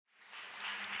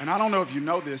And I don't know if you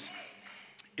know this,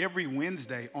 every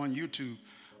Wednesday on YouTube,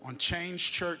 on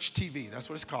Change Church TV, that's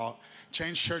what it's called,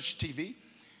 Change Church TV,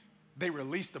 they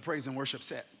release the praise and worship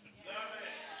set.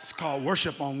 It's called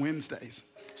Worship on Wednesdays.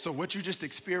 So what you just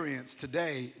experienced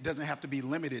today doesn't have to be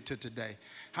limited to today.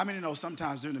 How many know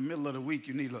sometimes during the middle of the week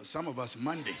you need, some of us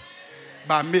Monday,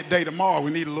 by midday tomorrow we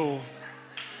need a little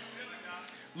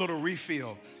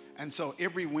refill. And so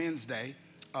every Wednesday,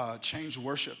 Change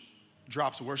Worship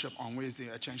drops worship on Wednesday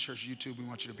at Change Church YouTube. We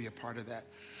want you to be a part of that.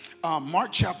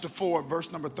 Mark chapter 4,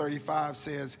 verse number 35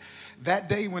 says, that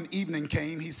day when evening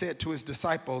came, he said to his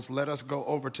disciples, let us go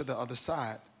over to the other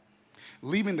side.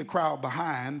 Leaving the crowd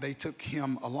behind, they took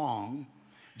him along,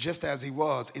 just as he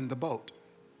was in the boat.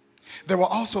 There were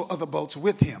also other boats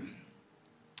with him.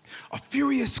 A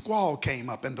furious squall came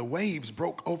up, and the waves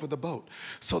broke over the boat,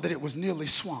 so that it was nearly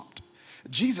swamped.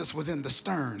 Jesus was in the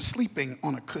stern, sleeping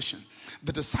on a cushion.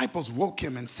 The disciples woke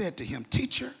him and said to him,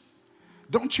 teacher,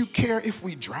 don't you care if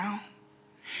we drown?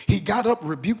 He got up,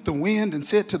 rebuked the wind, and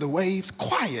said to the waves,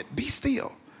 quiet, be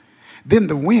still. Then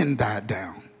the wind died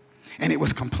down, and it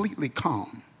was completely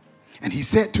calm. And he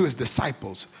said to his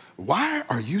disciples, why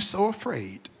are you so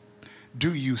afraid?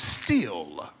 Do you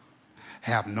still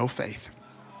have no faith?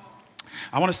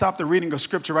 I want to stop the reading of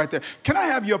scripture right there. Can I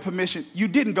have your permission? You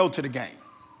didn't go to the game,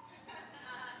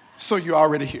 so you're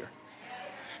already here.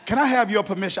 Can I have your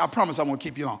permission? I promise I won't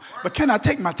keep you long. But can I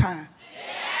take my time?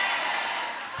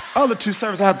 Other two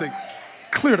services, I have to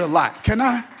clear the lot. Can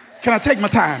I take my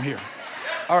time here?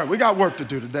 All right, we got work to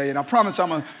do today, and I promise I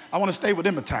want to stay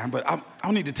within my time, but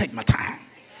I need to take my time.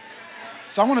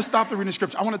 So I want to stop the reading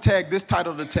scripture. I want to tag this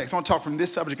title to the text. I want to talk from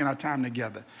this subject in our time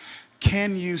together.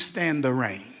 Can you stand the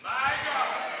rain?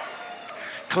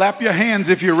 Clap your hands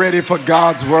if you're ready for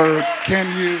God's word.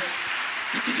 Can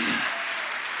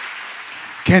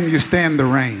you stand the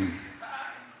rain?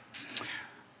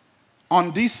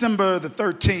 On December the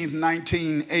 13th,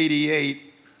 1988,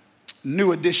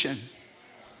 New Edition,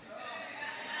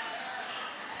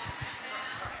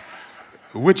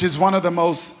 which is one of the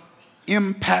most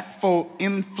impactful,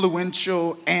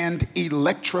 influential, and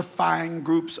electrifying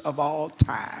groups of all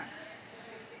time.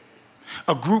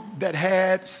 A group that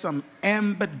had some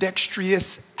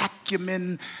ambidextrous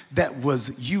acumen that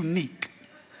was unique.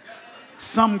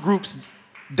 Some groups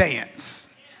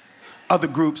dance, other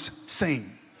groups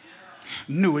sing.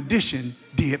 New Edition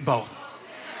did both.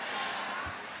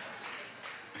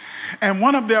 And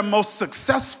one of their most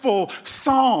successful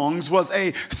songs was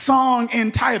a song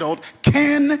entitled,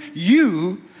 Can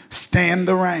You Stand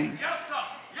the Rain? Yes, sir.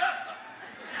 Yes, sir.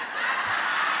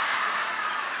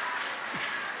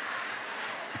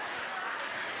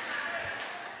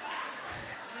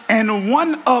 And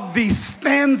one of the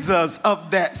stanzas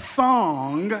of that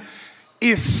song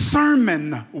is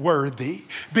sermon worthy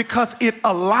because it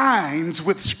aligns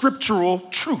with scriptural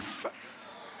truth.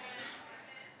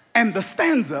 And the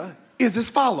stanza is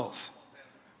as follows.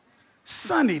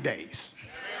 Sunny days.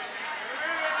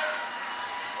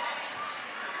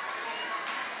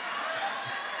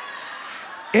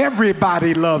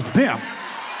 Everybody loves them.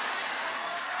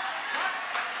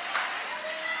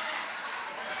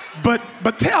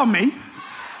 But tell me,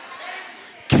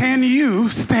 can you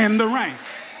stand the rain?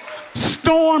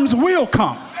 Storms will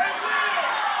come.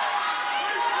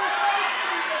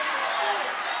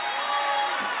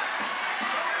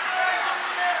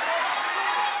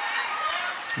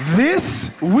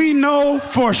 This we know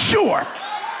for sure.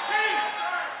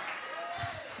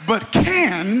 But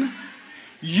can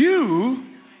you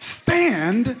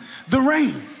stand the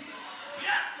rain?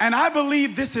 And I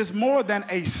believe this is more than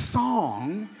a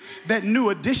song that New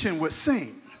Edition would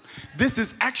sing. This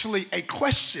is actually a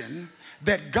question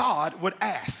that God would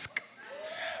ask.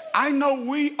 I know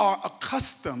we are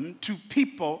accustomed to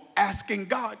people asking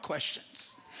God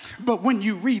questions. But when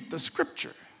you read the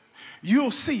scripture, you'll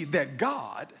see that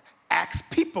God asks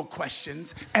people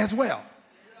questions as well.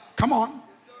 Come on.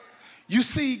 You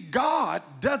see, God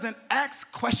doesn't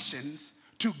ask questions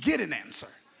to get an answer.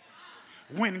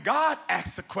 When God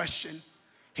asks a question,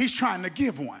 he's trying to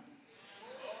give one.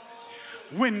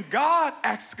 When God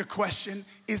asks a question,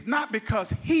 it's not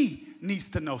because he needs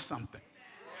to know something.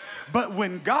 But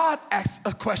when God asks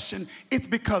a question, it's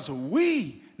because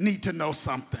we need to know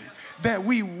something that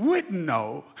we wouldn't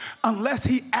know unless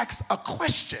he asks a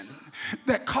question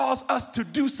that caused us to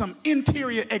do some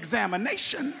interior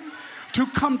examination to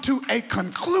come to a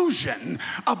conclusion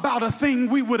about a thing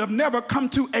we would have never come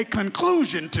to a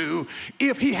conclusion to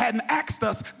if he hadn't asked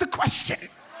us the question.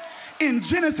 in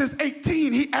Genesis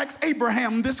 18, he asks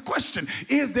Abraham this question: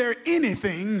 is there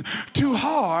anything too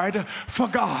hard for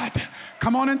God?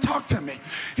 Come on and talk to me.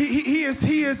 He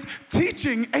is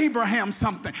teaching Abraham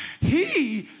something.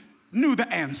 He knew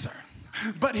the answer,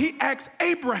 but he asked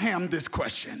Abraham this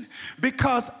question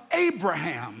because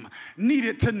Abraham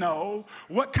needed to know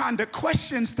what kind of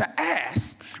questions to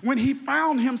ask when he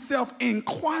found himself in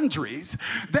quandaries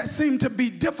that seemed to be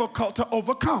difficult to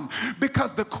overcome,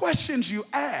 because the questions you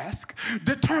ask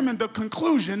determine the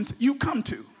conclusions you come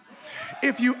to.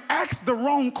 If you ask the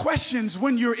wrong questions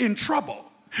when you're in trouble,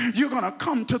 you're going to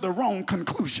come to the wrong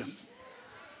conclusions.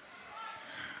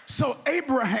 So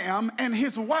Abraham and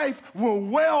his wife were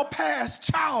well past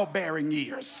childbearing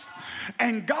years.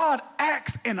 And God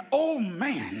asked an old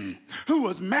man who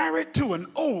was married to an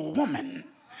old woman,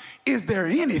 is there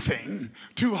anything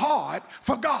too hard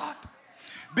for God?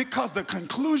 Because the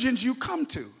conclusions you come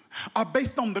to are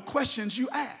based on the questions you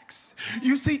ask.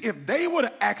 You see, if they would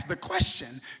have asked the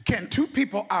question, can two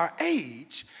people our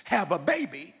age have a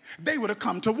baby, they would have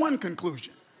come to one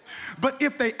conclusion. But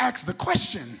if they ask the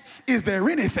question, is there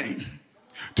anything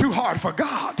too hard for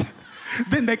God,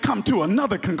 then they come to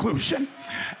another conclusion.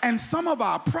 And some of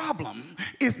our problem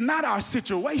is not our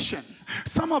situation.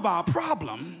 Some of our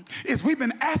problem is we've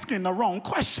been asking the wrong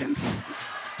questions.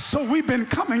 So we've been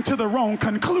coming to the wrong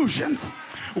conclusions.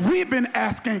 We've been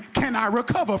asking, can I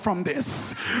recover from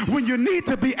this? When you need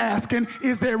to be asking,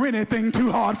 is there anything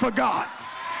too hard for God?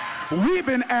 We've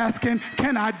been asking,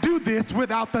 can I do this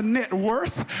without the net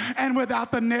worth and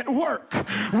without the network?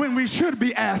 When we should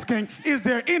be asking, is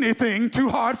there anything too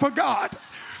hard for God?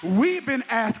 We've been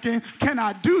asking, can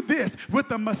I do this with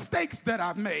the mistakes that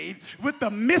I've made, with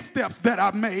the missteps that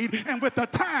I've made, and with the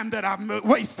time that I've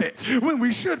wasted? When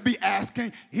we should be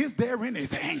asking, is there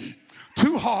anything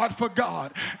too hard for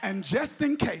God? And just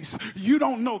in case you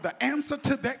don't know the answer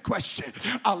to that question,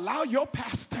 allow your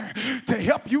pastor to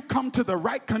help you come to the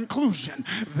right conclusion.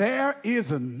 There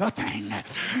is nothing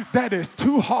that is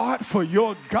too hard for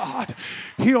your God.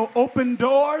 He'll open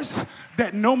doors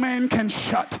that no man can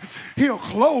shut. He'll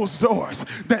close doors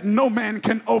that no man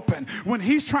can open. When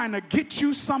he's trying to get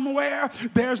you somewhere,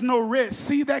 there's no Red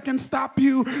Sea that can stop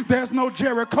you. There's no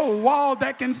Jericho wall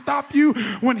that can stop you.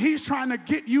 When he's trying to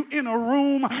get you in a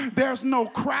room, there's no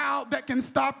crowd that can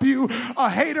stop you. A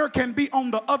hater can be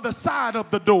on the other side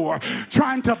of the door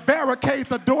trying to barricade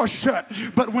the door shut.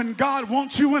 But when God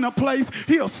wants you in a place,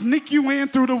 he'll sneak you in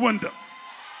through the window.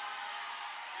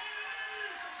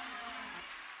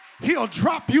 He'll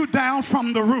drop you down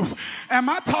from the roof. Am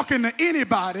I talking to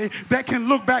anybody that can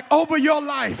look back over your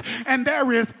life and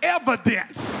there is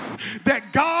evidence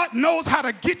that God knows how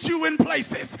to get you in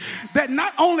places that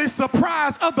not only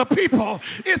surprise other people,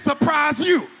 it surprise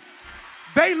you?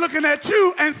 They looking at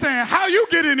you and saying, how you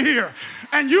get in here?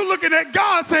 And you looking at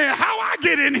God saying, how I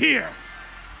get in here?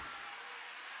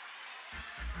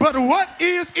 But what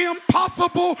is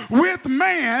impossible with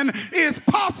man is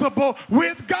possible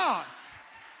with God.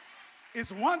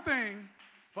 It's one thing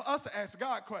for us to ask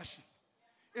God questions.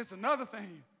 It's another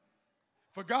thing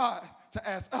for God to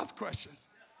ask us questions.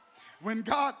 When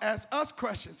God asks us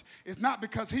questions, it's not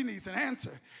because he needs an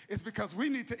answer. It's because we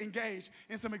need to engage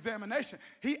in some examination.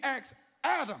 He asks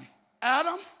Adam,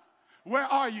 Adam, where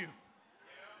are you?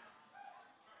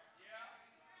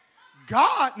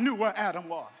 God knew where Adam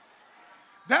was.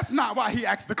 That's not why he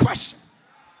asked the question.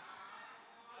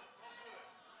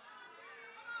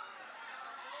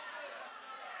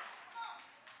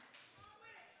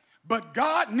 But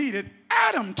God needed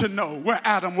Adam to know where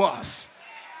Adam was.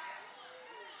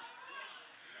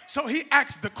 So he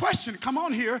asked the question, come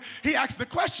on here, he asked the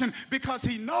question because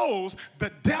he knows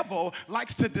the devil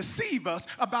likes to deceive us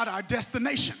about our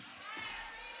destination.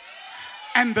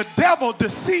 And the devil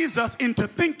deceives us into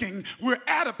thinking we're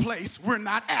at a place we're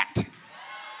not at.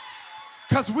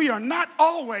 Because we are not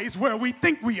always where we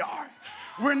think we are.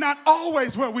 We're not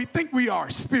always where we think we are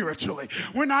spiritually.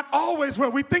 We're not always where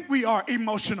we think we are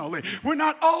emotionally. We're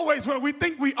not always where we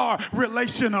think we are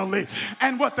relationally.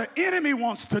 And what the enemy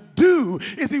wants to do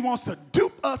is he wants to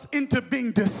dupe us into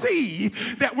being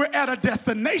deceived that we're at a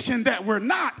destination that we're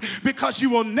not, because you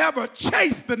will never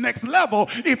chase the next level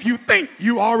if you think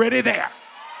you're already there.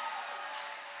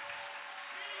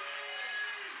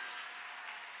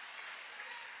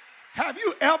 Have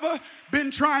you ever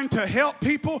been trying to help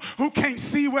people who can't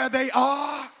see where they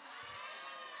are?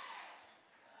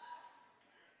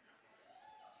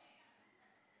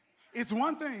 It's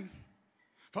one thing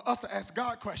for us to ask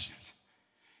God questions.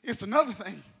 It's another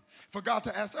thing for God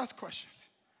to ask us questions.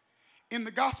 In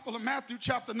the Gospel of Matthew,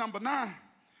 chapter number 9,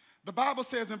 the Bible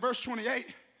says in verse 28,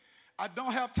 I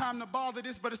don't have time to bother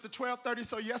this, but it's the 12:30,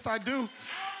 so yes, I do.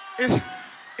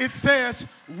 It says,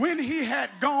 when he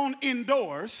had gone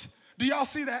indoors, do y'all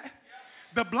see that?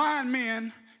 The blind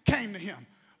men came to him.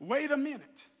 Wait a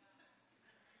minute.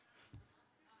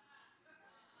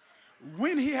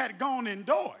 When he had gone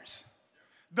indoors,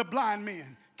 the blind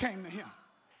men came to him.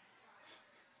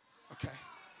 Okay.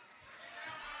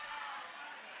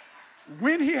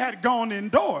 When he had gone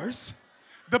indoors,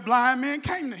 the blind men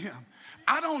came to him.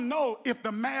 I don't know if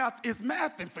the math is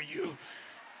mathing for you.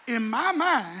 In my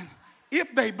mind,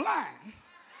 if they blind,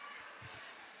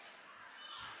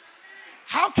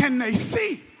 how can they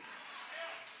see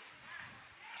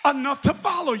enough to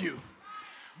follow you?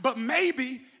 But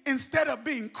maybe instead of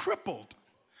being crippled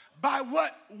by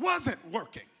what wasn't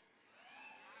working,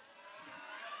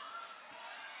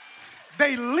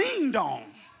 they leaned on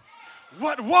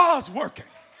what was working.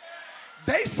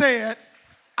 They said,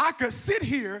 I could sit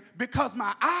here because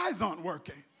my eyes aren't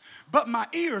working, but my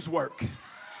ears work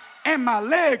and my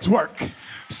legs work.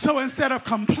 So instead of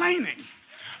complaining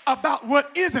about what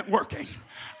isn't working,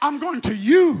 I'm going to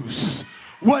use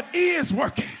what is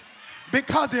working.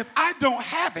 Because if I don't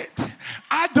have it,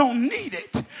 I don't need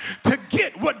it to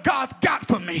get what God's got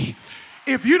for me.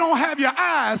 If you don't have your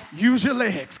eyes, use your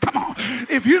legs. Come on.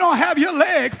 If you don't have your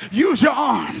legs, use your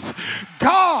arms.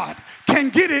 God can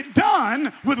get it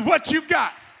done with what you've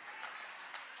got.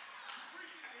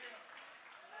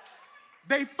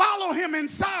 They follow him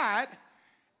inside,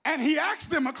 and he asked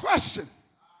them a question.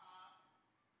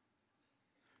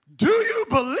 Do you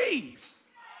believe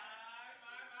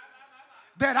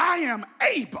that I am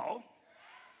able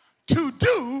to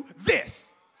do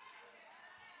this?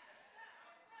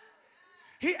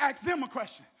 He asked them a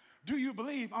question. Do you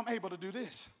believe I'm able to do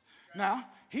this? Now,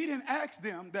 he didn't ask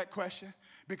them that question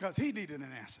because he needed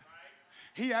an answer.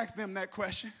 He asked them that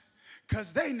question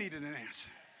because they needed an answer.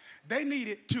 They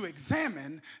needed to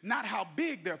examine not how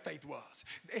big their faith was.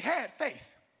 They had faith.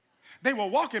 They were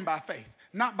walking by faith,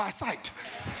 not by sight.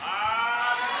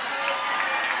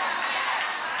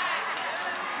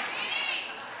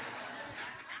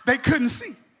 They couldn't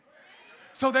see.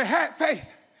 So they had faith.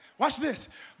 Watch this.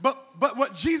 But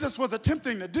what Jesus was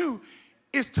attempting to do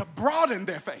is to broaden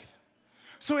their faith.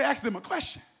 So he asked them a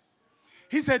question.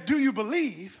 He said, do you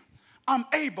believe I'm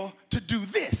able to do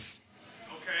this?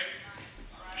 Okay.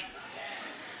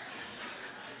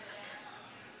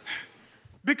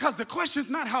 Because the question is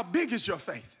not how big is your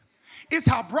faith. It's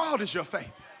how broad is your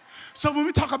faith. So when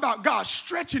we talk about God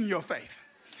stretching your faith,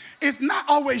 it's not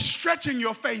always stretching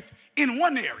your faith in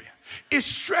one area. It's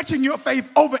stretching your faith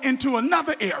over into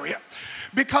another area.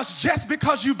 Because just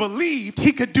because you believed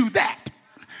he could do that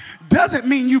doesn't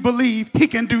mean you believe he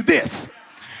can do this.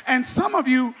 And some of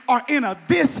you are in a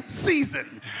this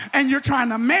season and you're trying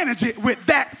to manage it with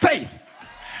that faith.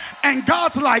 And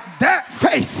God's like, that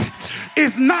faith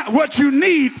is not what you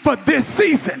need for this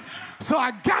season. So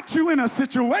I got you in a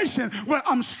situation where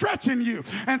I'm stretching you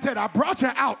and said, I brought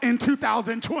you out in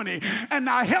 2020 and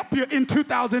I helped you in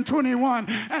 2021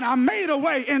 and I made a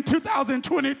way in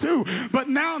 2022. But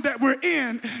now that we're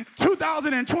in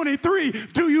 2023,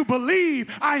 do you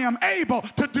believe I am able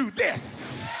to do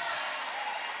this?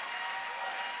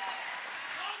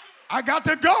 I got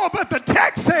to go, but the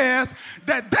text says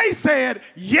that they said,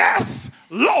 yes,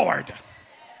 Lord.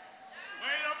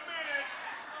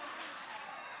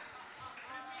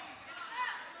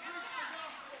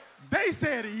 They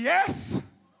said, yes,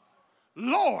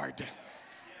 Lord.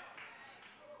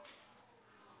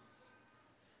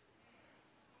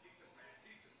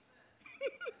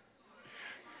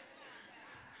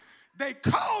 They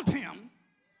called him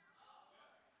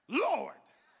Lord.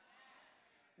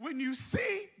 When you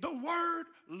see the word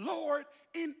Lord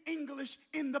in English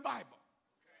in the Bible,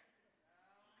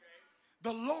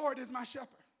 the Lord is my shepherd.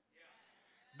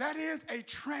 That is a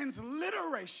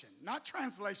transliteration, not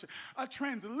translation, a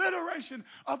transliteration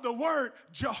of the word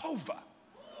Jehovah.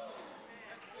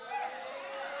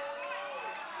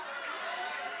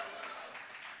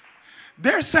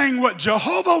 They're saying what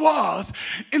Jehovah was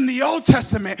in the Old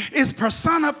Testament is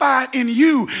personified in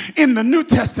you in the New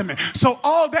Testament. So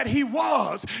all that he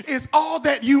was is all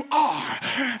that you are.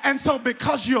 And so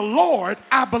because you're Lord,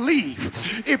 I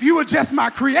believe. If you were just my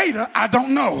creator, I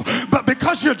don't know. But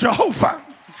because you're Jehovah,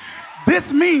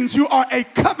 this means you are a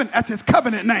covenant, that's his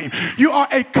covenant name. You are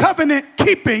a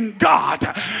covenant-keeping God.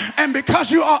 And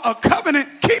because you are a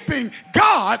covenant-keeping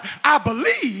God, I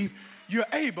believe you're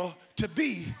able to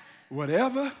be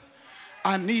whatever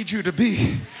I need you to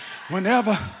be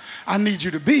whenever I need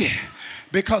you to be.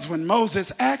 Because when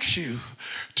Moses asks you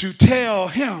to tell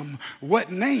him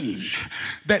what name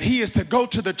that he is to go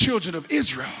to the children of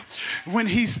Israel, what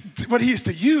he is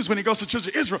to use when he goes to the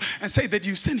children of Israel and say that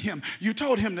you sent him, you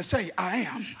told him to say, I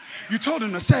am. You told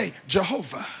him to say,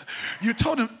 Jehovah. You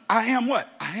told him, I am what?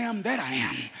 I am that I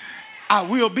am. I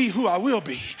will be who I will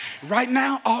be. Right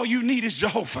now, all you need is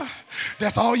Jehovah.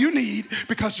 That's all you need,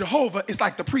 because Jehovah is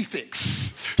like the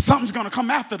prefix. Something's going to come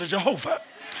after the Jehovah.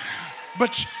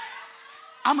 But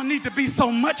I'm going to need to be so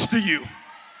much to you.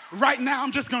 Right now,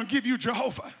 I'm just going to give you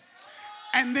Jehovah.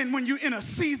 And then when you're in a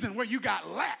season where you got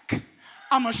lack,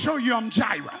 I'm going to show you I'm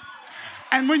Jireh.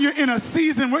 And when you're in a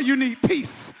season where you need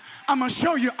peace, I'm going to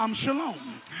show you I'm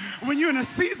Shalom. When you're in a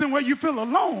season where you feel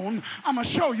alone, I'm going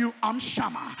to show you I'm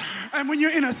Shammah. And when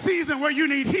you're in a season where you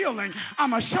need healing, I'm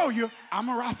going to show you I'm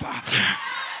Rapha.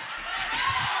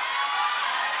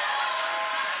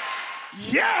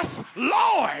 Yes,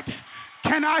 Lord.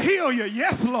 Can I heal you?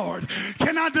 Yes, Lord.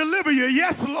 Can I deliver you?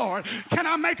 Yes, Lord. Can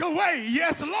I make a way?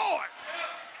 Yes, Lord.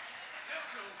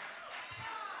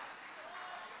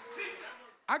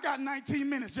 I got 19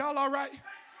 minutes. Y'all all right?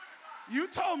 You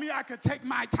told me I could take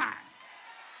my time.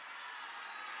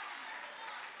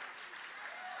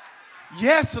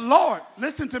 Yes, Lord.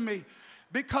 Listen to me.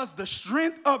 Because the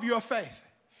strength of your faith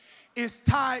is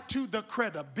tied to the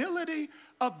credibility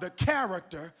of the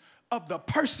character of the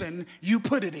person you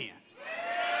put it in.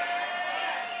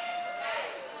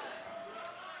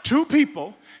 Two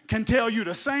people can tell you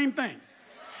the same thing.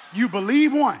 You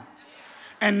believe one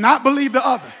and not believe the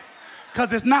other,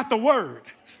 because it's not the word,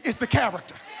 it's the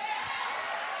character.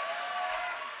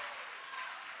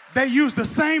 They use the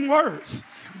same words,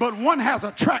 but one has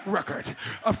a track record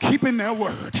of keeping their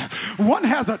word. One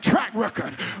has a track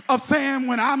record of saying,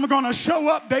 when I'm going to show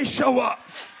up, they show up.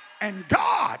 And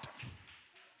God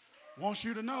wants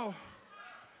you to know,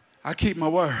 I keep my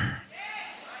word.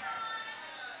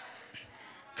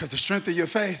 Because the strength of your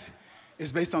faith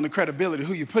is based on the credibility of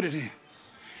who you put it in.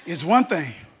 It's one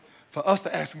thing for us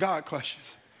to ask God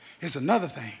questions. It's another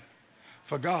thing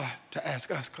for God to ask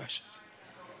us questions.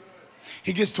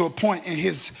 He gets to a point in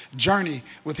his journey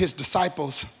with his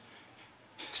disciples.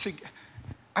 See,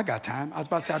 I got time. I was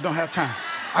about to say I don't have time.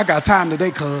 I got time today,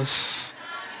 cuz.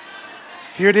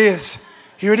 Here it is.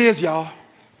 Here it is, y'all.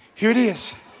 Here it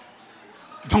is.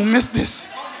 Don't miss this.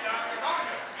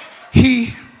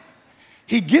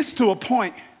 He gets to a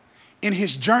point in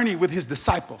his journey with his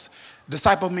disciples.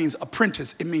 Disciple means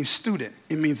apprentice. It means student.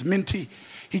 It means mentee.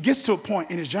 He gets to a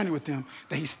point in his journey with them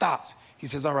that he stops. He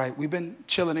says, all right, we've been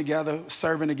chilling together,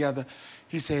 serving together.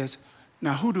 He says,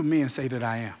 now who do men say that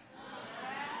I am?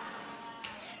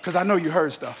 Because I know you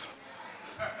heard stuff.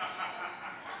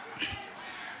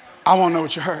 I want to know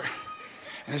what you heard.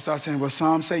 And they start saying, well,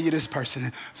 some say you this person,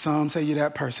 and some say you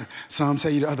that person, some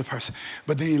say you the other person.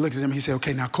 But then he looked at them and he said,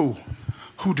 okay, now cool.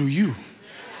 Who do you?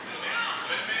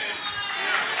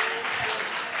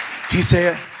 He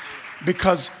said,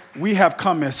 because we have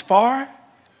come as far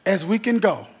as we can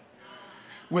go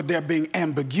with there being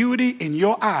ambiguity in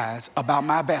your eyes about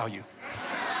my value.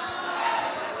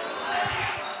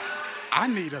 I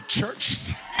need a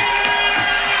church.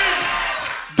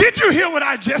 Did you hear what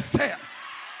I just said?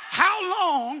 How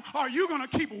long are you going to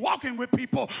keep walking with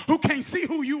people who can't see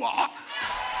who you are?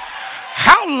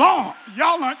 How long?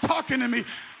 Y'all aren't talking to me.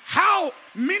 How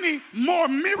many more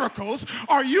miracles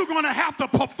are you going to have to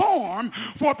perform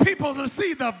for people to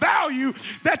see the value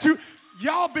that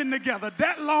y'all been together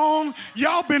that long,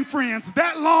 y'all been friends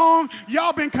that long,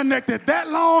 y'all been connected that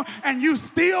long, and you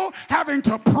still having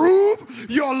to prove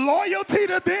your loyalty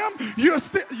to them?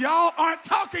 Y'all aren't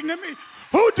talking to me.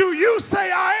 Who do you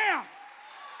say I am?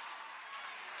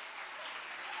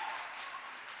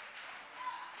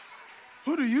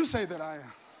 Who do you say that I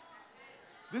am?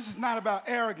 This is not about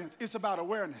arrogance. It's about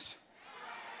awareness.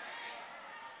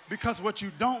 Because what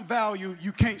you don't value,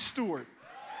 you can't steward.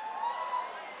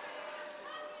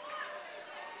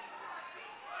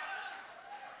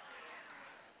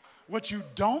 What you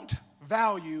don't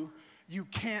value, you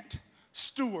can't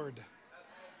steward.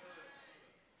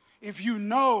 If you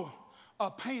know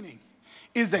a painting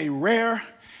is a rare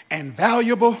and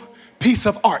valuable piece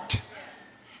of art,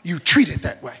 you treat it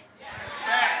that way.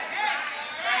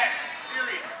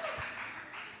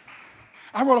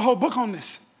 I wrote a whole book on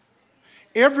this.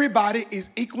 Everybody is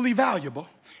equally valuable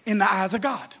in the eyes of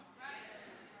God.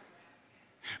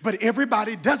 But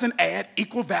everybody doesn't add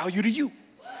equal value to you.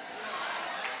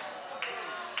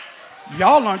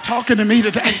 Y'all aren't talking to me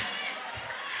today.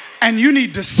 And you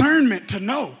need discernment to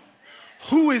know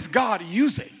who is God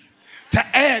using to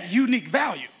add unique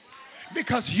value.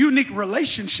 Because unique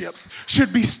relationships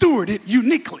should be stewarded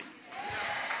uniquely.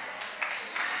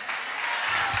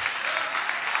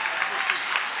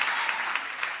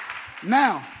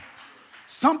 Now,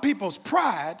 some people's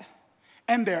pride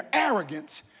and their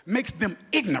arrogance makes them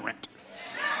ignorant.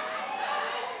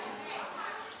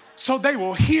 So they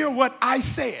will hear what I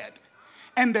said,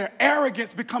 and their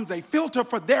arrogance becomes a filter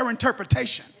for their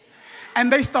interpretation.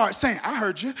 And they start saying, I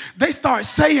heard you. They start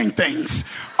saying things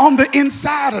on the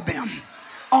inside of them.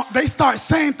 They start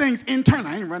saying things internally.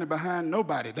 I ain't running behind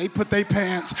nobody. They put their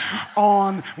pants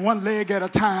on one leg at a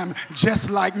time, just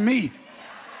like me.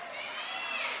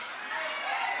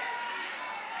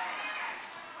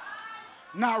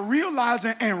 Not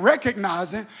realizing and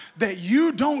recognizing that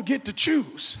you don't get to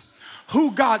choose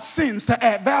who God sends to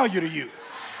add value to you.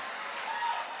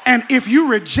 And if you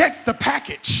reject the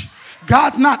package,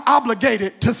 God's not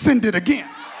obligated to send it again.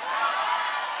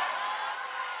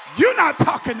 You're not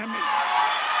talking to me.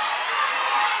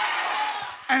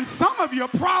 And some of your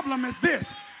problem is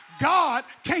this: God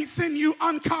can't send you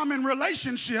uncommon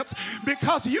relationships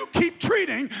because you keep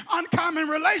treating uncommon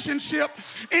relationship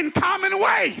in common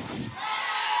ways.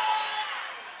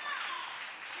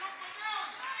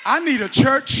 I need a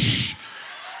church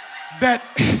that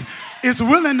is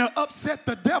willing to upset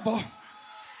the devil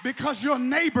because your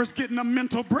neighbor's getting a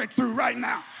mental breakthrough right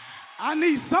now. I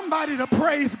need somebody to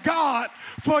praise God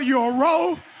for your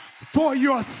row, for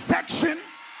your section.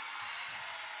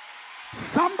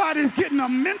 Somebody's getting a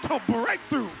mental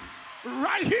breakthrough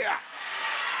right here.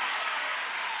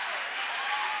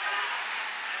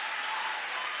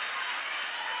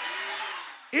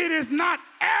 It is not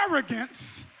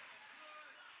arrogance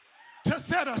to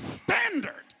set a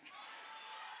standard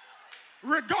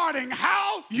regarding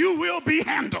how you will be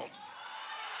handled.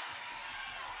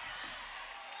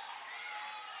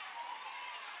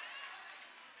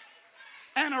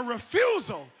 And a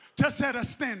refusal to set a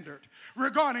standard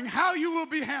regarding how you will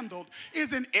be handled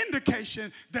is an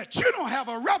indication that you don't have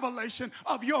a revelation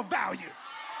of your value.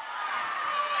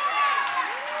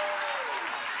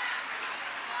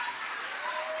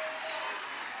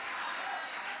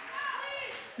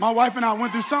 My wife and I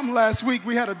went through something last week.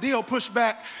 We had a deal pushed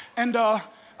back, and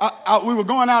we were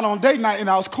going out on date night, and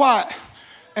I was quiet.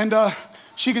 And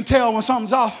she can tell when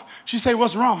something's off. She said,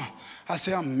 "What's wrong?" I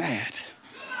said, "I'm mad."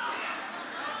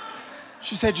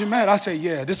 She said, "You mad?" I said,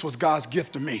 "Yeah, this was God's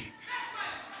gift to me."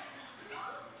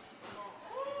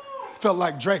 Felt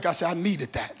like Drake. I said, "I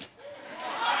needed that."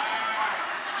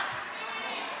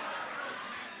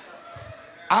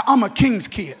 I'm a king's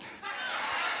kid.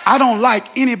 I don't like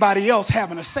anybody else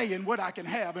having a say in what I can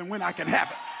have and when I can have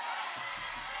it.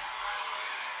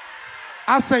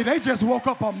 I say they just woke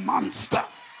up a monster.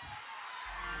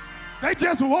 They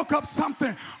just woke up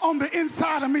something on the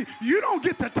inside of me. You don't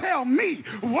get to tell me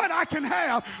what I can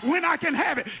have when I can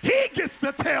have it. He gets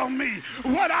to tell me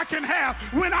what I can have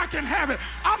when I can have it.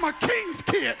 I'm a king's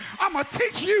kid. I'm going to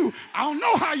teach you. I don't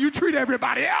know how you treat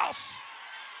everybody else.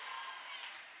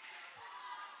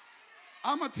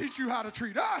 I'm going to teach you how to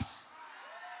treat us.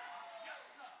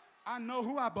 I know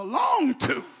who I belong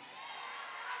to.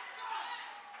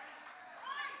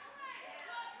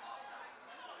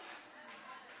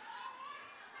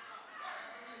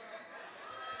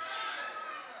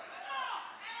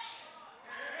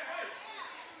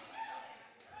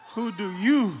 Who do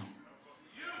you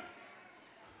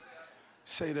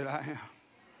say that I am?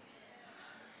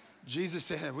 Jesus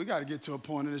said, we got to get to a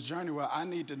point in this journey where I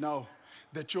need to know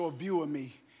that your view of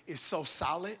me is so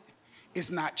solid,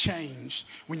 it's not changed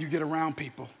when you get around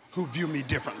people who view me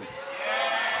differently.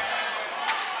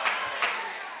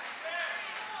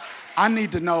 I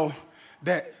need to know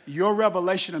that your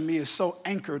revelation of me is so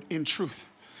anchored in truth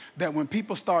that when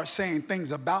people start saying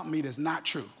things about me that's not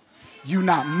true, you're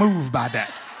not moved by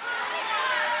that.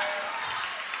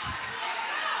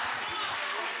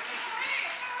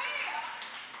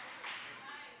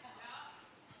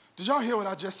 Did y'all hear what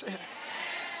I just said?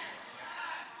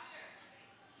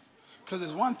 Because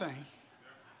it's one thing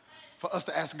for us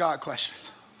to ask God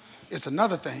questions. It's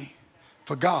another thing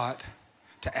for God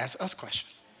to ask us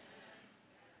questions.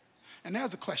 And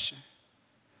there's a question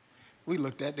we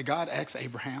looked at that God asked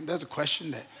Abraham. There's a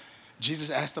question that Jesus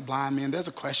asked the blind man. There's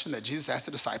a question that Jesus asked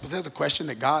the disciples. There's a question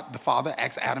that God the Father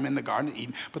asked Adam in the Garden of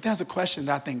Eden. But there's a question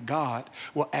that I think God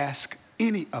will ask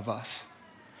any of us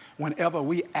whenever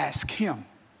we ask him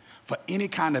for any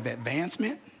kind of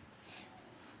advancement,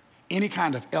 any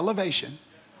kind of elevation,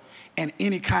 and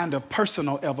any kind of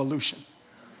personal evolution.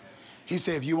 He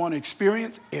said, if you want to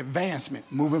experience advancement,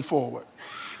 moving forward.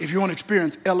 If you want to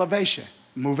experience elevation,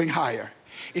 moving higher.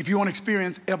 If you want to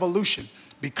experience evolution,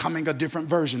 becoming a different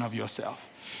version of yourself.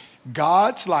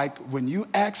 God's like, when you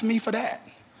ask me for that,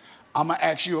 I'm going to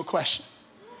ask you a question.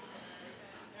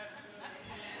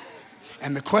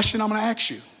 And the question I'm going to ask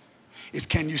you is,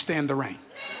 can you stand the rain?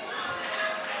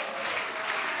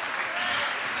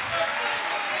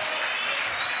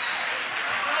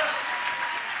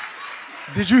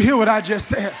 Did you hear what I just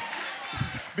said?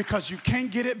 Because you can't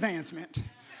get advancement,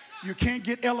 you can't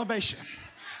get elevation,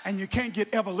 and you can't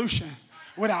get evolution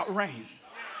without rain.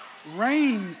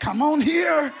 Rain, come on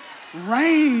here.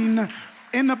 Rain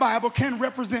in the Bible can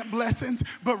represent blessings,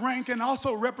 but rain can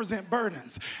also represent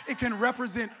burdens. It can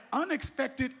represent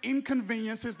unexpected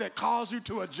inconveniences that cause you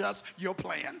to adjust your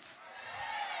plans.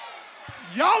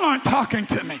 Y'all aren't talking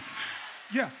to me.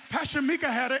 Yeah, Pastor Mika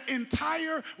had an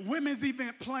entire women's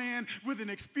event planned with an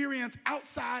experience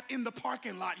outside in the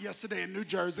parking lot yesterday in New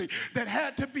Jersey that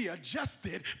had to be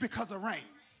adjusted because of rain.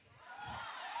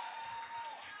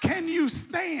 Can you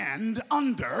stand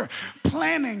under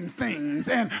planning things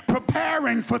and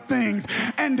preparing for things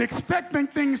and expecting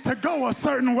things to go a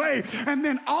certain way, and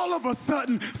then all of a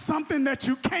sudden something that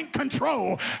you can't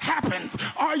control happens?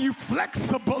 Are you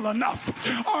flexible enough?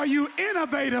 Are you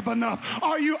innovative enough?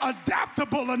 Are you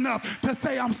adaptable enough to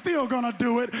say, I'm still gonna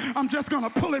do it, I'm just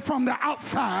gonna pull it from the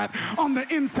outside on the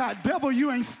inside? Devil,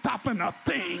 you ain't stopping a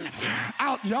thing.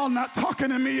 Out, y'all not talking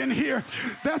to me in here.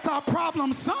 That's our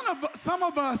problem. Some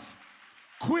of us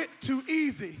quit too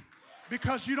easy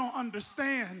because you don't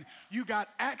understand you got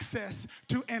access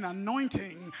to an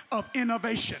anointing of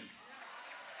innovation.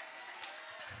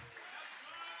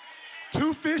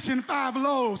 2 fish and 5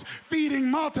 loaves, feeding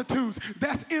multitudes.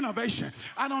 That's innovation.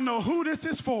 I don't know who this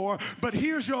is for, but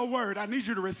here's your word. I need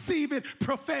you to receive it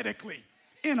prophetically.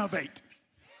 Innovate.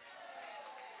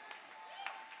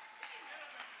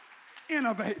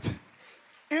 Innovate.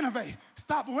 Innovate.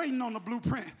 Stop waiting on the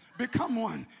blueprint. Become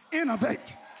one.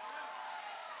 Innovate.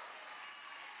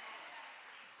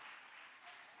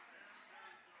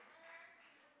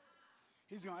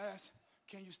 He's going to ask,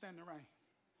 can you stand the rain?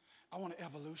 I want an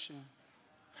evolution.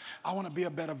 I want to be a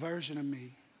better version of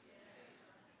me.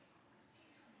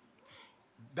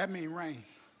 That means rain.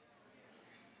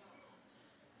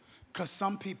 Because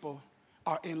some people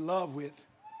are in love with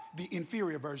the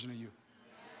inferior version of you.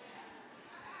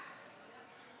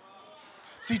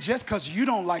 See, just because you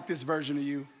don't like this version of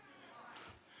you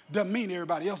doesn't mean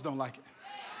everybody else don't like it.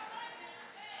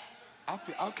 I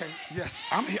feel, okay, yes,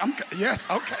 yes,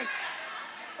 okay.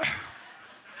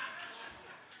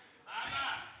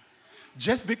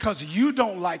 Just because you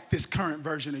don't like this current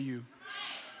version of you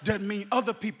doesn't mean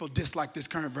other people dislike this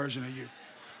current version of you.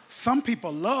 Some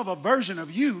people love a version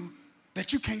of you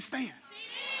that you can't stand.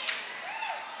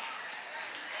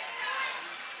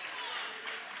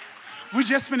 We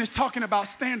just finished talking about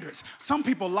standards. Some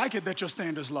people like it that your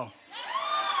standard's low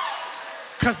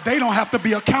because they don't have to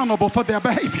be accountable for their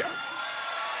behavior.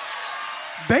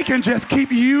 They can just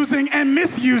keep using and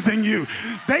misusing you.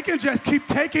 They can just keep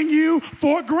taking you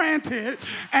for granted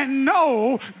and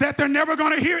know that they're never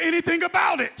going to hear anything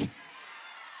about it.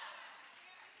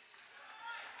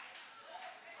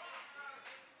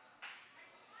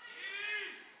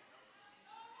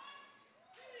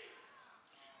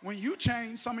 When you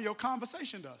change, some of your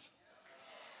conversation does.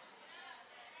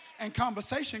 And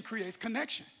conversation creates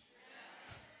connection.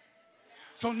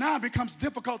 So now it becomes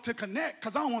difficult to connect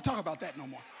because I don't want to talk about that no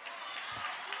more.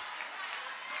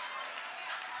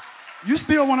 You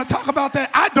still want to talk about that?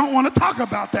 I don't want to talk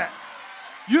about that.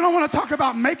 You don't want to talk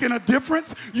about making a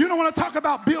difference. You don't want to talk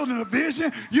about building a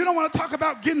vision. You don't want to talk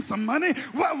about getting some money.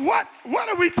 What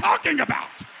are we talking about?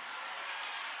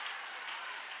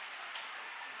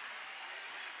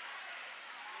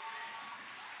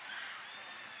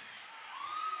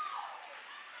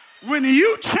 When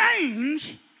you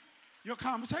change, your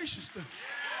conversations do.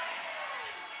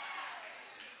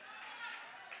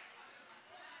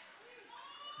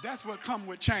 That's what comes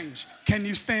with change. Can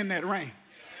you stand that rain?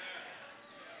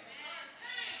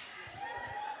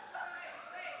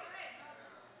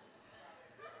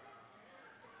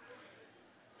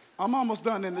 I'm almost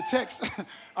done in the text.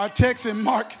 Our text in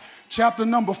Mark chapter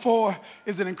number 4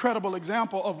 is an incredible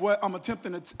example of what I'm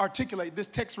attempting to articulate. This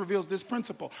text reveals this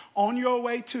principle. On your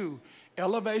way to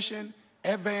elevation,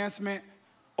 advancement,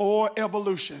 or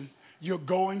evolution, you're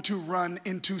going to run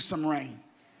into some rain.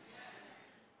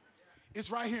 It's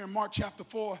right here in Mark chapter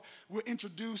 4. We're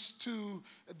introduced to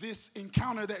this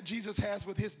encounter that Jesus has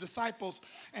with his disciples.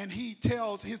 And he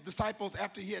tells his disciples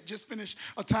after he had just finished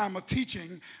a time of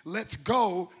teaching, let's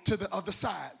go to the other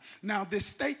side. Now, this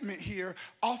statement here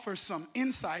offers some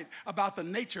insight about the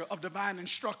nature of divine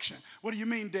instruction. What do you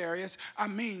mean, Darius? I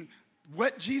mean,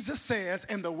 what Jesus says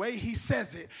and the way he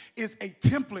says it is a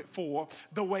template for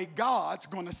the way God's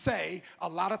going to say a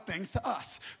lot of things to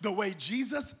us. The way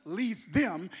Jesus leads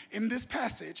them in this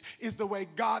passage is the way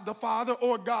God the Father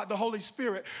or God the Holy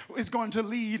Spirit is going to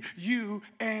lead you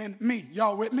and me.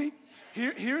 Y'all with me?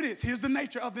 Here it is. Here's the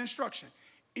nature of the instruction.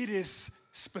 It is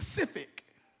specific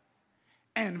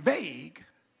and vague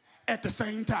at the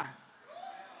same time.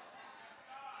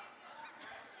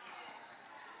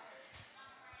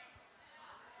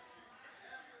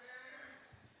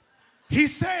 He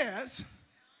says,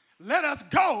 let us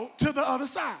go to the other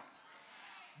side.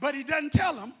 But he doesn't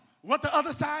tell them what the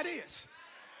other side is.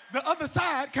 The other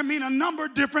side can mean a number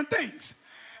of different things.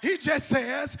 He just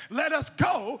says, let us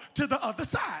go to the other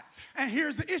side. And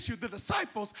here's the issue. The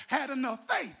disciples had enough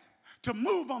faith to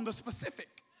move on the specific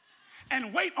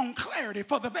and wait on clarity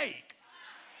for the vague.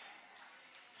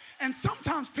 And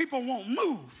sometimes people won't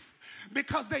move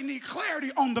because they need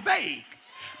clarity on the vague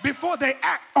before they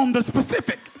act on the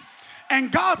specific. And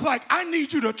God's like, I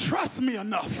need you to trust me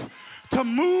enough to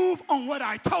move on what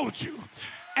I told you.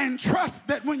 And trust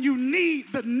that when you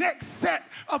need the next set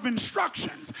of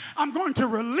instructions, I'm going to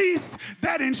release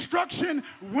that instruction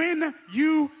when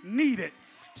you need it.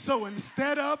 So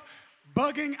instead of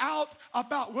bugging out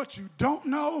about what you don't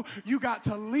know, you got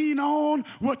to lean on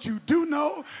what you do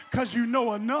know, because you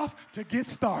know enough to get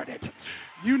started.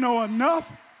 You know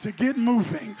enough to get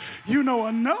moving. You know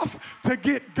enough to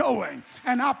get going.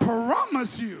 And I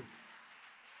promise you,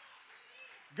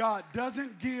 God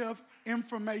doesn't give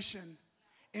information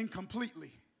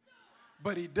incompletely,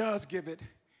 but he does give it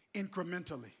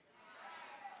incrementally.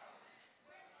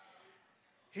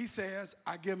 He says,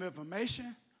 I give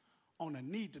information on a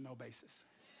need-to-know basis,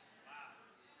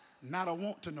 not a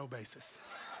want-to-know basis.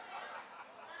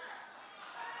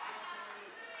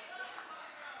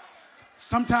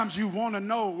 Sometimes you want to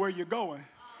know where you're going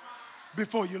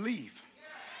before you leave.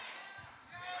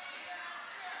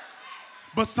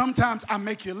 But sometimes I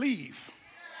make you leave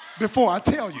before I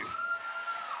tell you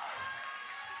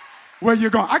where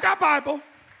you're going. I got Bible.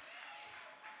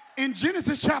 In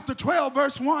Genesis chapter 12,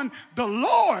 verse 1, the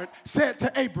Lord said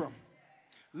to Abram,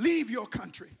 leave your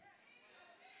country,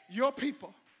 your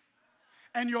people,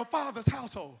 and your father's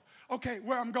household. Okay,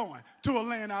 where I'm going? To a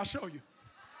land I'll show you.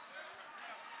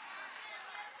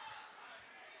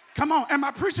 Come on, am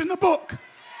I preaching the book?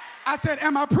 I said,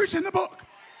 am I preaching the book?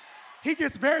 He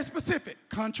gets very specific.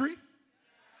 Country,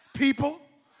 people,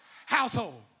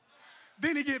 household.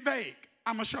 Then he get vague.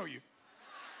 I'm going to show you.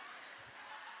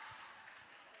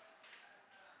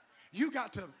 You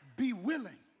got to be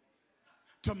willing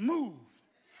to move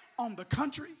on the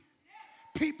country,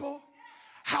 people,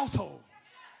 household,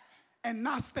 and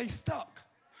not stay stuck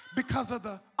because of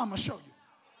the I'm going to show you.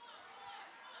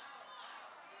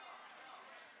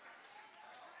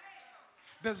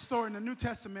 There's a story in the New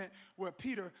Testament where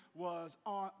Peter and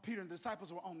the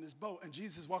disciples were on this boat, and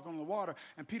Jesus is walking on the water,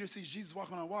 and Peter sees Jesus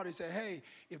walking on the water. He said, hey,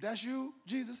 if that's you,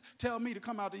 Jesus, tell me to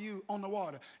come out to you on the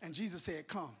water. And Jesus said,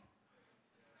 come.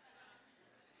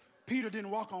 Peter didn't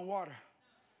walk on water.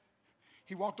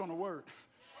 He walked on the word.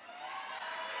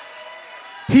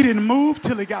 He didn't move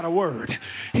till he got a word.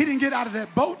 He didn't get out of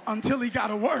that boat until he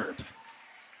got a word.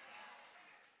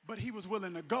 But he was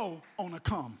willing to go on a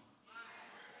come.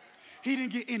 He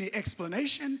didn't get any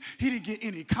explanation. He didn't get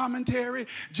any commentary.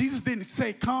 Jesus didn't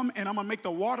say, come and I'm going to make the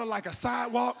water like a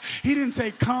sidewalk. He didn't say,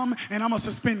 come and I'm going to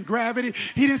suspend gravity.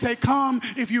 He didn't say, come,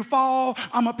 if you fall,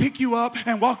 I'm going to pick you up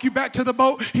and walk you back to the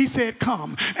boat. He said,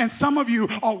 come. And some of you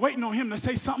are waiting on him to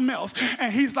say something else.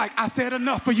 And he's like, I said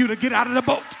enough for you to get out of the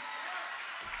boat.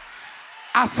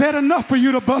 I said enough for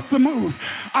you to bust the move.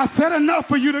 I said enough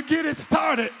for you to get it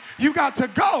started. You got to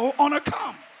go on a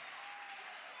come.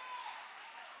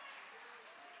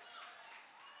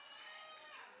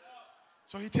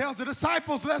 So he tells the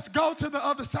disciples, let's go to the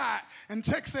other side. And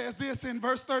text says this in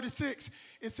verse 36.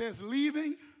 It says,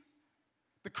 leaving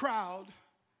the crowd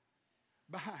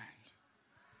behind.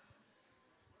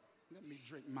 Let me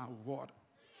drink my water.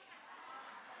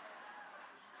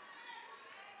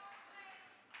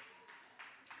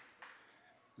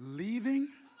 Leaving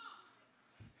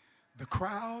the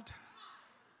crowd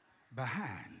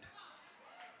behind.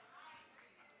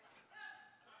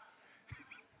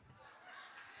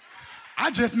 I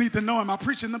just need to know, am I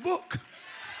preaching the book?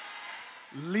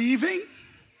 Leaving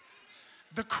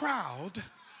the crowd.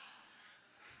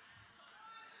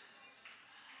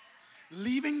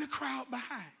 Leaving the crowd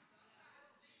behind.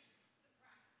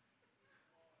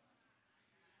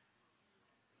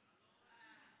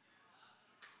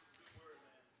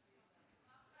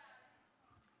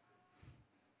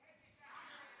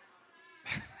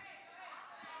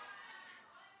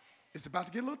 It's about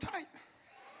to get a little tight.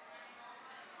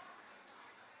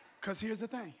 Because here's the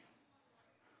thing.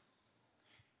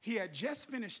 He had just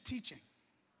finished teaching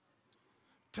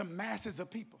to masses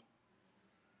of people.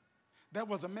 That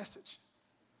was a message.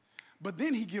 But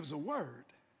then he gives a word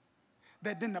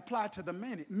that didn't apply to the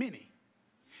many.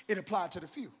 It applied to the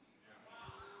few.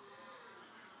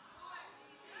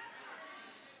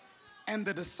 And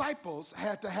the disciples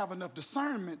had to have enough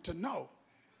discernment to know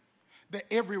that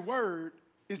every word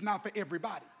is not for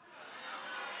everybody.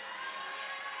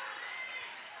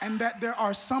 And that there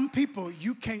are some people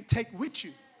you can't take with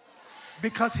you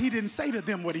because he didn't say to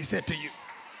them what he said to you.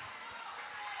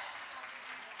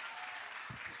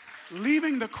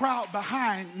 Leaving the crowd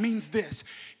behind means this.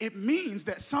 It means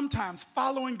that sometimes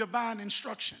following divine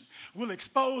instruction will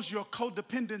expose your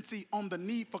codependency on the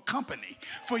need for company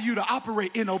for you to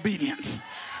operate in obedience.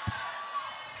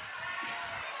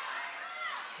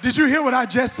 Did you hear what I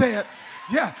just said?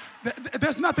 Yeah,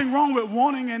 there's nothing wrong with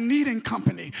wanting and needing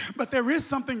company, but there is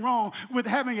something wrong with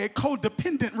having a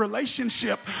codependent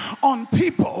relationship on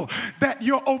people, that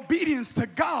your obedience to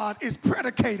God is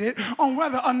predicated on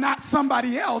whether or not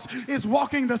somebody else is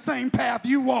walking the same path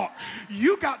you walk.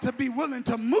 You got to be willing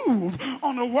to move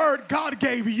on the word God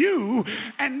gave you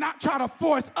and not try to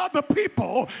force other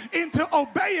people into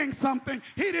obeying something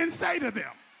he didn't say to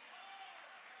them.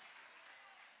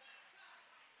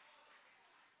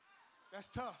 That's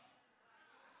tough.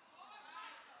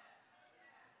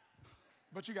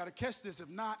 But you got to catch this. If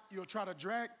not, you'll try to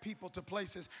drag people to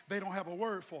places they don't have a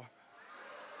word for.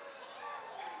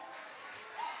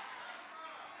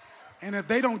 And if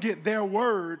they don't get their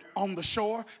word on the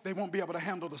shore, they won't be able to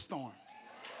handle the storm.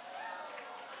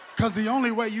 Because the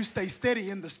only way you stay steady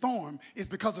in the storm is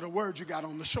because of the word you got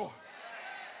on the shore.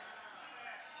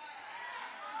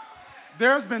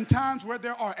 There's been times where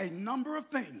there are a number of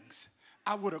things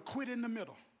I would have quit in the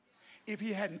middle if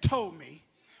he hadn't told me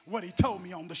what he told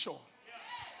me on the shore.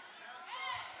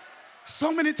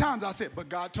 So many times I said, but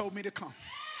God told me to come.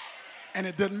 And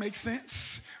it doesn't make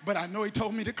sense, but I know he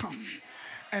told me to come.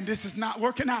 And this is not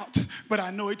working out, but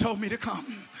I know he told me to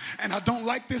come. And I don't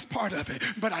like this part of it,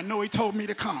 but I know he told me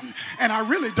to come. And I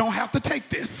really don't have to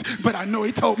take this, but I know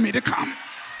he told me to come.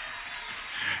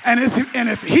 And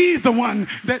if he's the one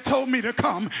that told me to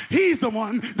come, he's the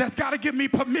one that's got to give me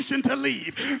permission to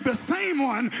leave. The same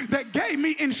one that gave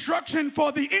me instruction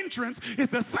for the entrance is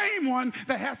the same one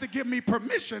that has to give me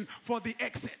permission for the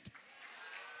exit.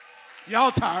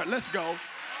 Y'all tired? Let's go.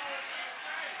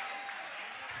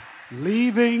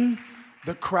 Leaving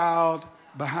the crowd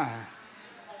behind.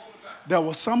 There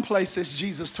were some places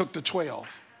Jesus took the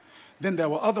 12. Then there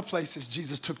were other places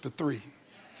Jesus took the 3.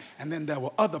 And then there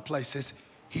were other places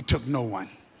he took no one.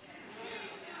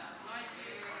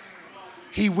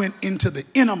 He went into the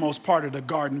innermost part of the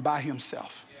garden by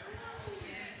himself.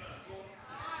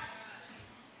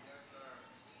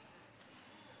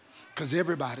 Because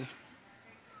everybody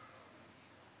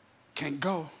can't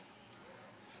go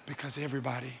because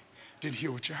everybody didn't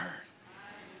hear what you heard.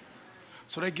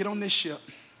 So they get on this ship.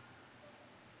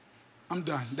 I'm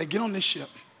done. They get on this ship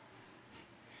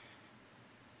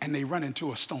and they run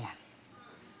into a storm.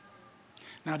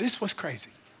 Now, this was crazy.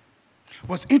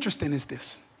 What's interesting is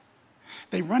this.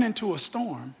 They run into a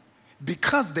storm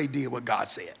because they did what God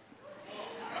said.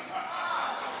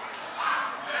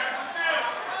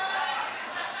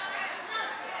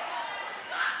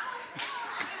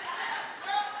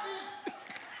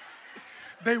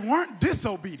 They weren't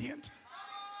disobedient.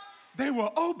 They were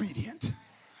obedient.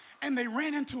 And they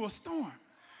ran into a storm.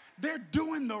 They're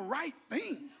doing the right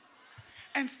thing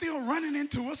and still running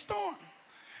into a storm.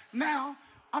 Now,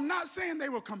 I'm not saying they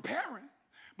were comparing,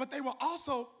 but they were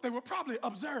probably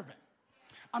observing.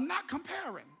 I'm not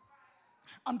comparing.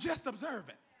 I'm just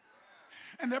observing.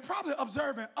 And they're probably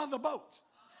observing other boats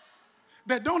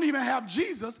that don't even have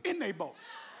Jesus in their boat.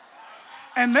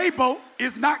 And their boat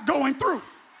is not going through.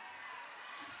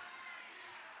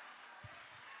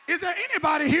 Is there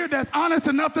anybody here that's honest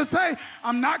enough to say,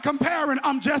 I'm not comparing,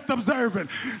 I'm just observing?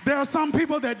 There are some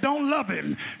people that don't love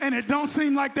him, and it don't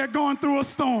seem like they're going through a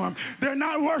storm. They're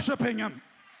not worshiping him.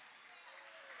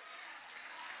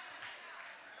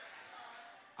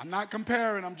 I'm not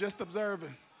comparing, I'm just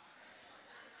observing.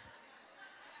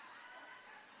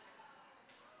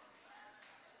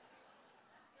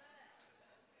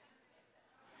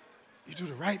 You do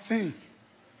the right thing,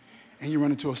 and you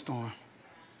run into a storm.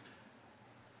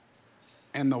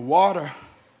 And the water,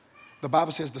 the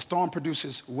Bible says the storm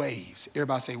produces waves.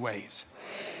 Everybody say waves.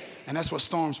 Waves. And that's what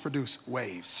storms produce,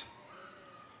 waves.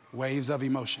 Waves of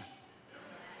emotion.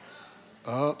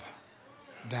 Up,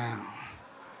 down,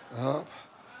 up,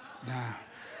 down.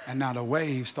 And now the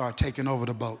waves start taking over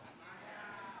the boat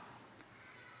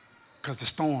because the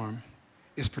storm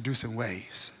is producing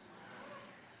waves.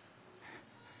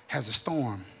 Has a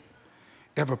storm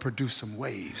ever produced some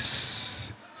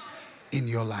waves in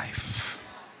your life?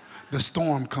 The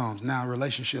storm comes. Now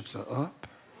relationships are up,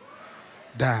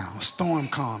 down. Storm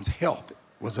comes. Health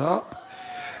was up,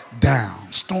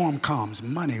 down. Storm comes.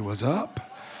 Money was up,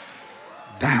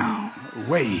 down.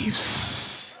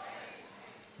 Waves.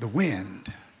 The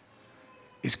wind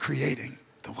is creating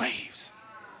the waves.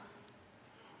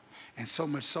 And so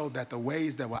much so that the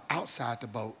waves that were outside the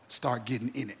boat start getting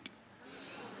in it.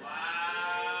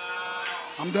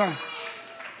 I'm done.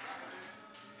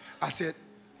 I said,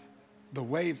 the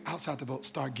waves outside the boat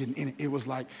start getting in it. It was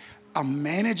like, I'm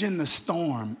managing the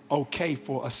storm okay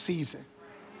for a season.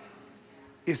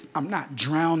 I'm not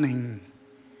drowning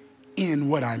in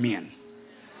what I'm in.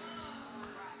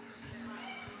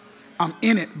 I'm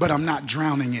in it, but I'm not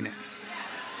drowning in it.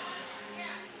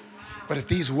 But if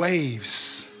these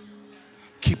waves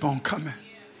keep on coming,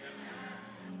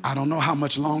 I don't know how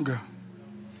much longer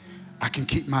I can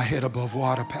keep my head above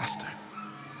water, Pastor.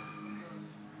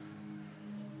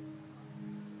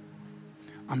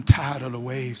 I'm tired of the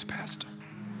waves, Pastor.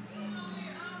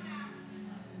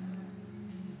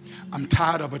 I'm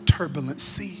tired of a turbulent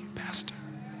sea, Pastor.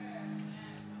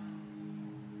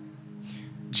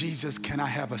 Jesus, can I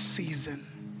have a season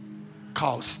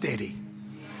called steady?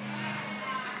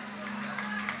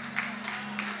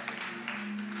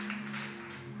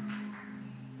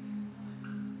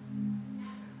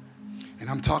 And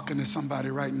I'm talking to somebody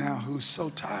right now who's so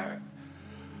tired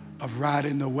of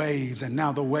riding the waves, and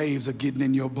now the waves are getting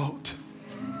in your boat.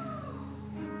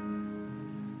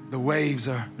 The waves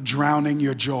are drowning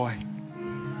your joy.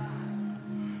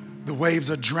 The waves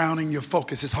are drowning your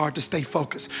focus. It's hard to stay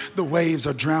focused. The waves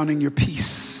are drowning your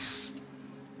peace.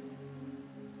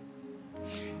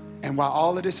 And while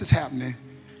all of this is happening,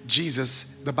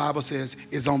 Jesus, the Bible says,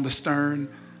 is on the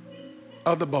stern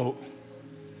of the boat,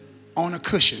 on a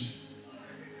cushion,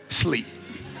 sleep.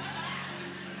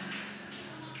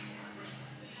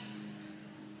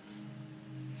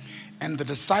 And the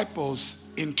disciples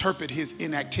interpret his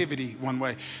inactivity one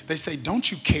way. They say,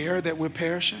 don't you care that we're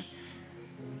perishing?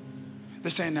 They're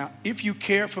saying, now, if you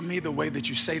care for me the way that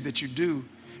you say that you do,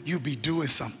 you'd be doing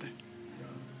something.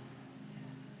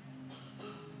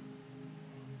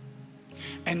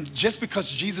 And just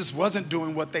because Jesus wasn't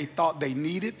doing what they thought they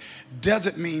needed,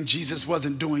 doesn't mean Jesus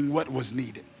wasn't doing what was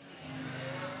needed.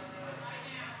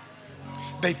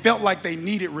 They felt like they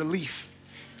needed relief.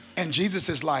 And Jesus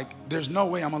is like, there's no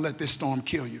way I'm going to let this storm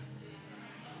kill you.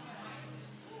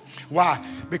 Why?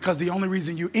 Because the only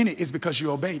reason you're in it is because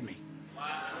you obeyed me.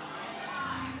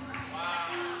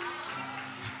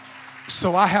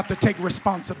 So I have to take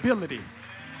responsibility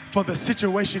for the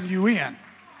situation you in.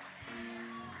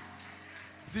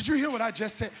 Did you hear what I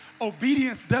just said?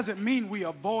 Obedience doesn't mean we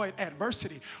avoid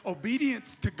adversity.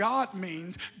 Obedience to God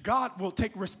means God will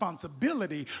take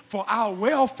responsibility for our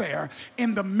welfare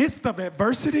in the midst of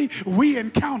adversity we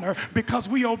encounter because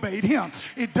we obeyed him.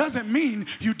 It doesn't mean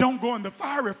you don't go in the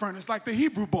fiery furnace like the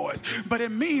Hebrew boys, but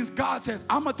it means God says,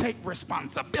 I'm going to take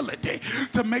responsibility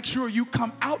to make sure you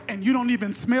come out and you don't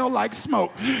even smell like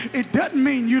smoke. It doesn't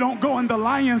mean you don't go in the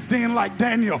lion's den like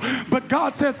Daniel, but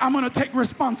God says, I'm going to take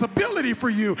responsibility for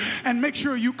you and make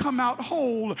sure you come out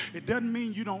whole. It doesn't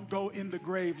mean you don't go in the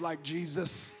grave like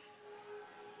Jesus.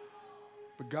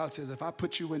 But God says, if I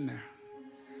put you in there,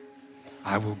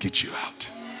 I will get you out.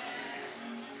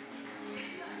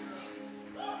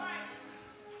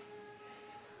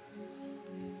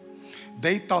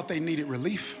 They thought they needed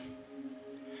relief,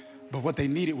 but what they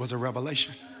needed was a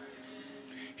revelation.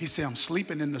 He said, I'm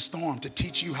sleeping in the storm to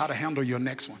teach you how to handle your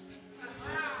next one.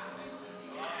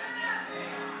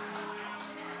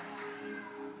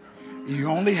 You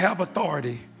only have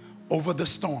authority over the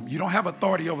storm. You don't have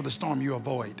authority over the storm you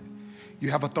avoid. You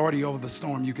have authority over the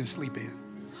storm you can sleep in.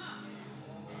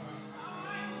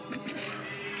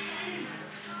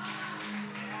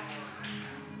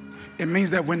 It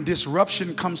means that when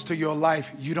disruption comes to your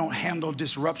life, you don't handle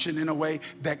disruption in a way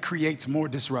that creates more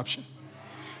disruption.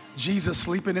 Jesus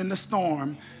sleeping in the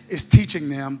storm is teaching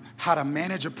them how to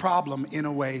manage a problem in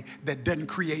a way that doesn't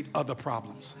create other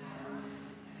problems.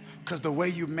 Because the way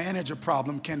you manage a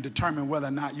problem can determine whether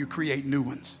or not you create new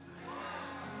ones.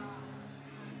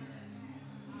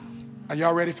 Are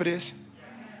y'all ready for this?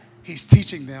 He's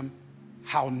teaching them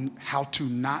how to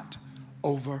not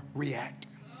overreact.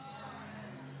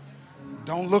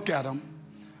 Don't look at them,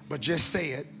 but just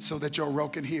say it so that your row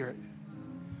can hear it.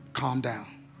 Calm down.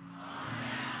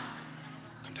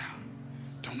 Calm down.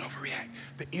 Don't overreact.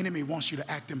 The enemy wants you to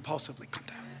act impulsively. Calm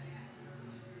down.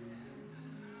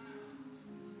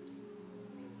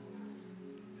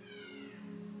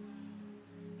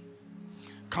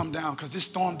 come down, because this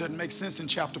storm doesn't make sense in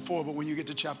chapter 4, but when you get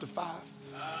to chapter 5,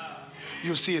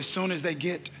 you'll see as soon as they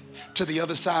get to the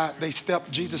other side,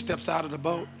 Jesus steps out of the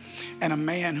boat, and a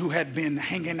man who had been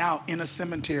hanging out in a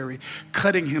cemetery,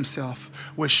 cutting himself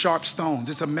with sharp stones.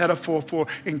 It's a metaphor for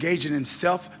engaging in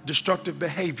self-destructive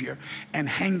behavior and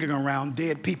hanging around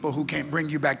dead people who can't bring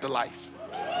you back to life.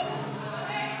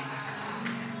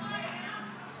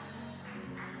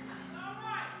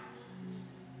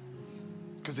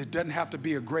 Because it doesn't have to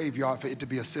be a graveyard for it to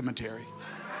be a cemetery.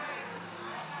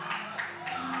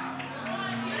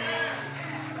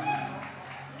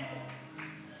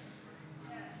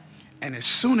 And as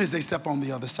soon as they step on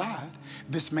the other side,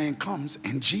 this man comes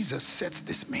and Jesus sets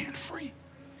this man free.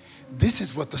 This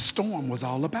is what the storm was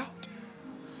all about.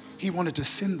 He wanted to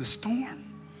send the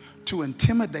storm to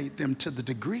intimidate them to the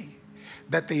degree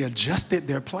that they adjusted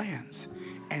their plans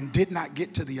and did not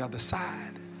get to the other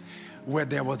side, where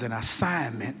there was an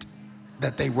assignment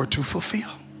that they were to fulfill.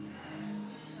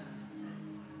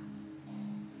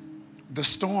 The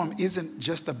storm isn't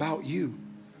just about you.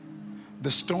 The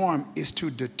storm is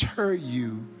to deter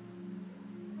you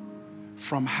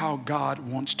from how God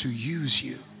wants to use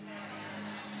you.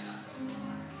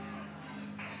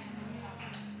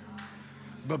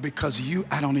 But because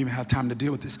I don't even have time to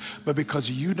deal with this, but because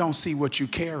you don't see what you're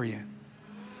carrying,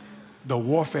 the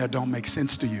warfare don't make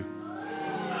sense to you.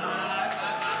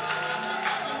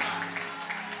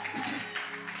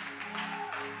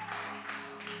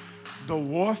 The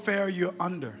warfare you're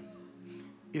under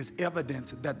is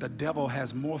evidence that the devil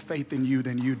has more faith in you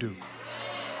than you do.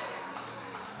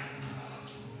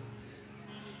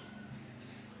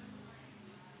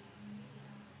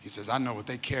 He says, I know what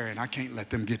they carry and I can't let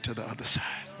them get to the other side.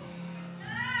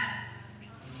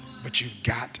 But you've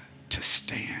got to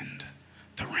stand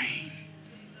the rain.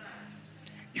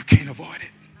 You can't avoid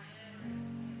it.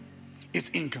 It's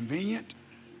inconvenient.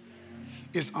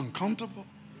 It's uncomfortable.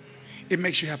 It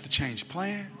makes you have to change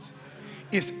plans.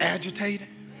 It's agitating.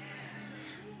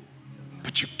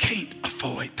 But you can't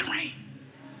avoid the rain.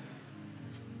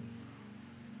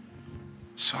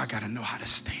 So I got to know how to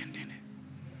stand in it.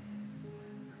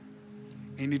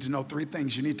 You need to know 3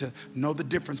 things. You need to know the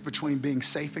difference between being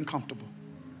safe and comfortable.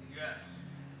 Yes.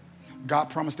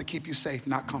 God promised to keep you safe,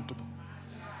 not comfortable.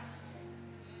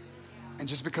 And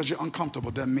just because you're uncomfortable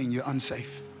doesn't mean you're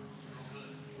unsafe.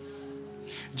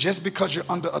 Just because you're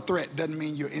under a threat doesn't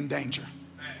mean you're in danger.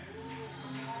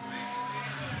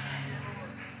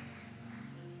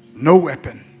 No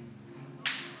weapon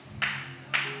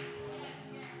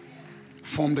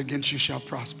formed against you shall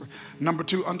prosper. Number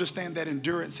 2, understand that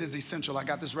endurance is essential. I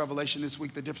got this revelation this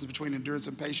week, the difference between endurance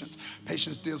and patience.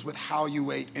 Patience deals with how you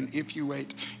wait and if you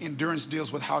wait. Endurance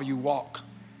deals with how you walk.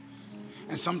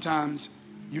 And sometimes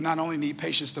you not only need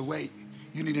patience to wait,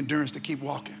 you need endurance to keep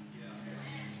walking.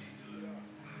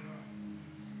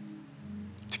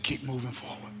 To keep moving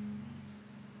forward.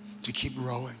 To keep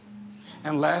rowing.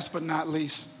 And last but not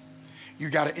least, you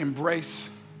got to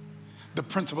embrace the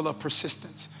principle of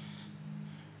persistence.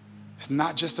 It's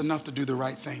not just enough to do the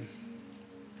right thing.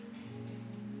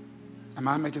 Am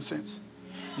I making sense?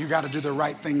 You got to do the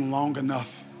right thing long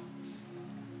enough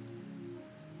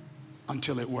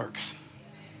until it works.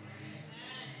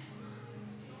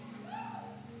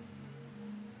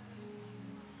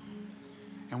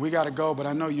 And we got to go, but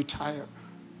I know you're tired.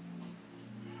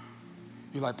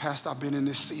 You're like, Pastor, I've been in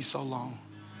this sea so long.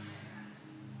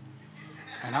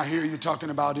 And I hear you talking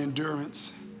about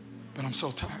endurance, but I'm so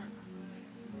tired.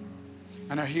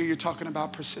 And I hear you talking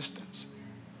about persistence,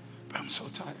 but I'm so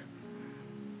tired.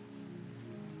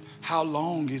 How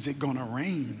long is it going to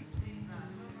rain?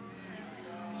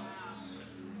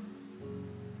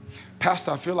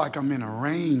 Pastor, I feel like I'm in a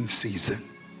rain season.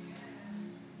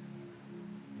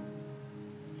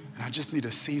 And I just need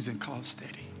a season called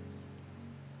steady.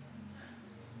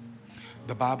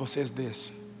 The Bible says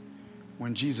this: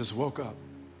 when Jesus woke up,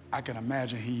 I can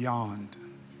imagine he yawned,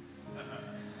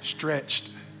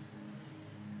 stretched.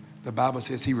 The Bible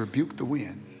says he rebuked the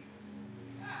wind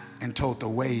and told the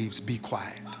waves, be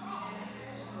quiet.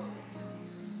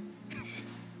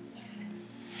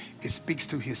 It speaks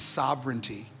to his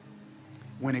sovereignty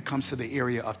when it comes to the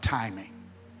area of timing.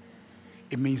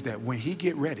 It means that when he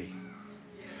get ready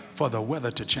for the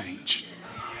weather to change,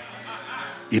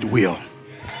 it will.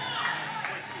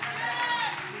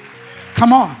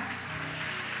 Come on.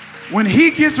 When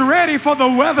he gets ready for the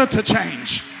weather to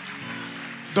change,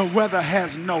 the weather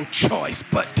has no choice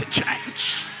but to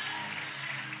change.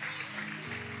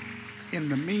 In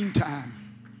the meantime,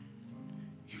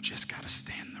 you just got to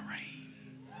stand the rain.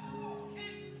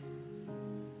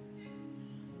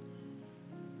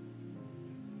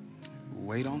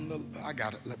 Wait on the,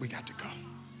 we got to go.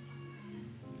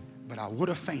 But I would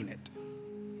have fainted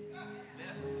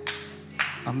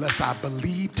unless I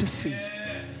believed to see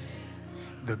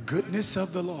the goodness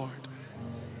of the Lord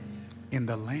in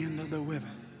the land of the living.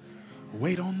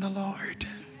 Wait on the Lord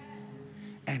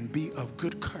and be of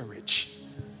good courage,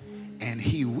 and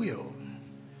he will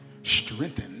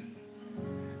strengthen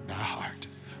thy heart.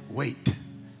 Wait,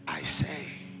 I say,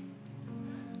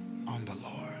 on the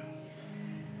Lord.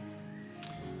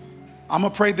 I'm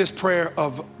going to pray this prayer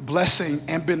of blessing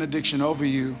and benediction over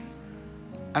you.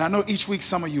 And I know each week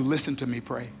some of you listen to me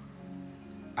pray.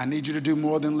 I need you to do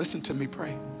more than listen to me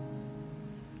pray.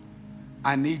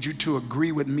 I need you to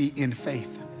agree with me in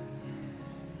faith.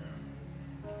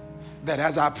 That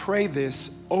as I pray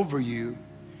this over you,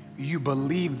 you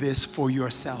believe this for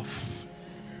yourself.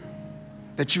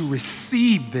 That you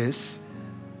receive this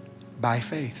by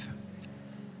faith.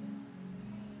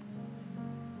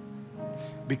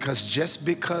 Because just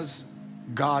because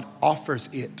God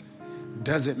offers it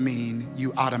doesn't mean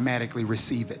you automatically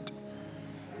receive it.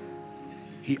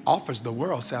 He offers the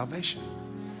world salvation,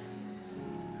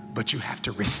 but you have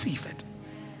to receive it.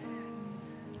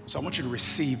 So I want you to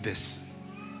receive this.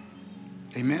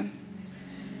 Amen.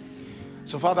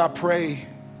 So Father, I pray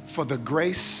for the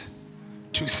grace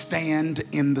to stand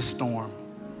in the storm.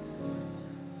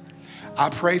 I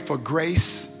pray for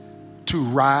grace to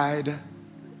ride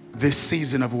this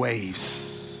season of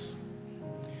waves.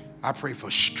 I pray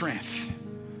for strength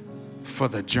for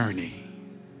the journey.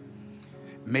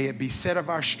 May it be said of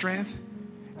our strength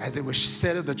as it was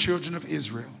said of the children of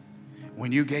Israel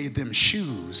when you gave them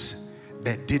shoes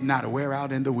that did not wear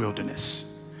out in the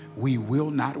wilderness. We will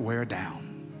not wear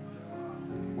down.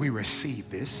 We receive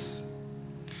this.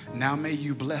 Now may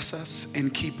you bless us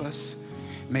and keep us.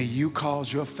 May you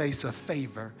cause your face of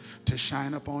favor to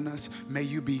shine upon us. May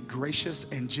you be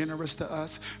gracious and generous to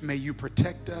us. May you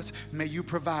protect us. May you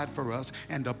provide for us.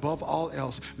 And above all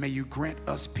else, may you grant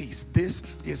us peace. This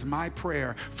is my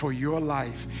prayer for your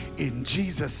life. In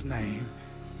Jesus' name,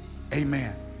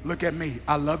 amen. Look at me.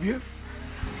 I love you.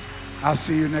 I'll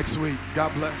see you next week.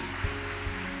 God bless.